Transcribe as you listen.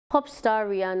Pop star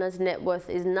Rihanna's net worth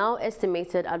is now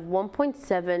estimated at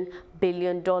 $1.7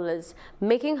 billion,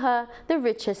 making her the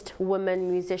richest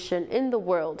woman musician in the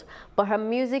world. But her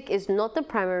music is not the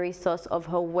primary source of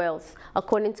her wealth,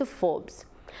 according to Forbes.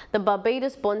 The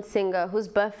Barbados-born singer, whose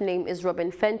birth name is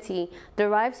Robin Fenty,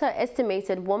 derives her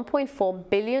estimated $1.4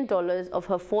 billion of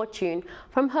her fortune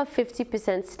from her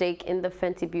 50% stake in the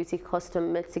Fenty beauty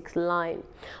cosmetics line.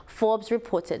 Forbes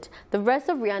reported the rest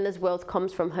of Rihanna's wealth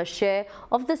comes from her share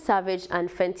of the Savage and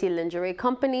Fenty lingerie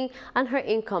company and her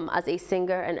income as a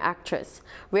singer and actress.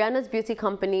 Rihanna's beauty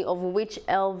company, of which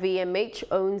LVMH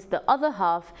owns the other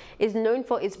half, is known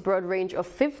for its broad range of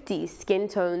 50 skin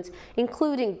tones,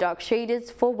 including dark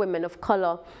shades for women of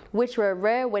color, which were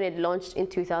rare when it launched in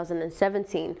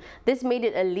 2017. This made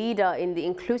it a leader in the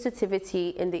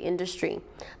inclusivity in the industry.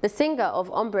 The singer of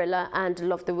Umbrella and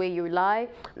Love the Way You Lie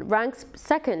ranks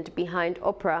second behind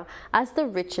Oprah as the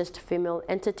richest female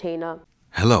entertainer.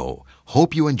 Hello,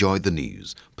 hope you enjoyed the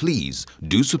news. Please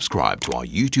do subscribe to our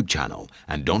YouTube channel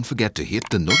and don't forget to hit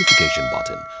the notification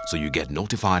button so you get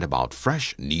notified about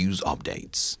fresh news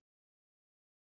updates.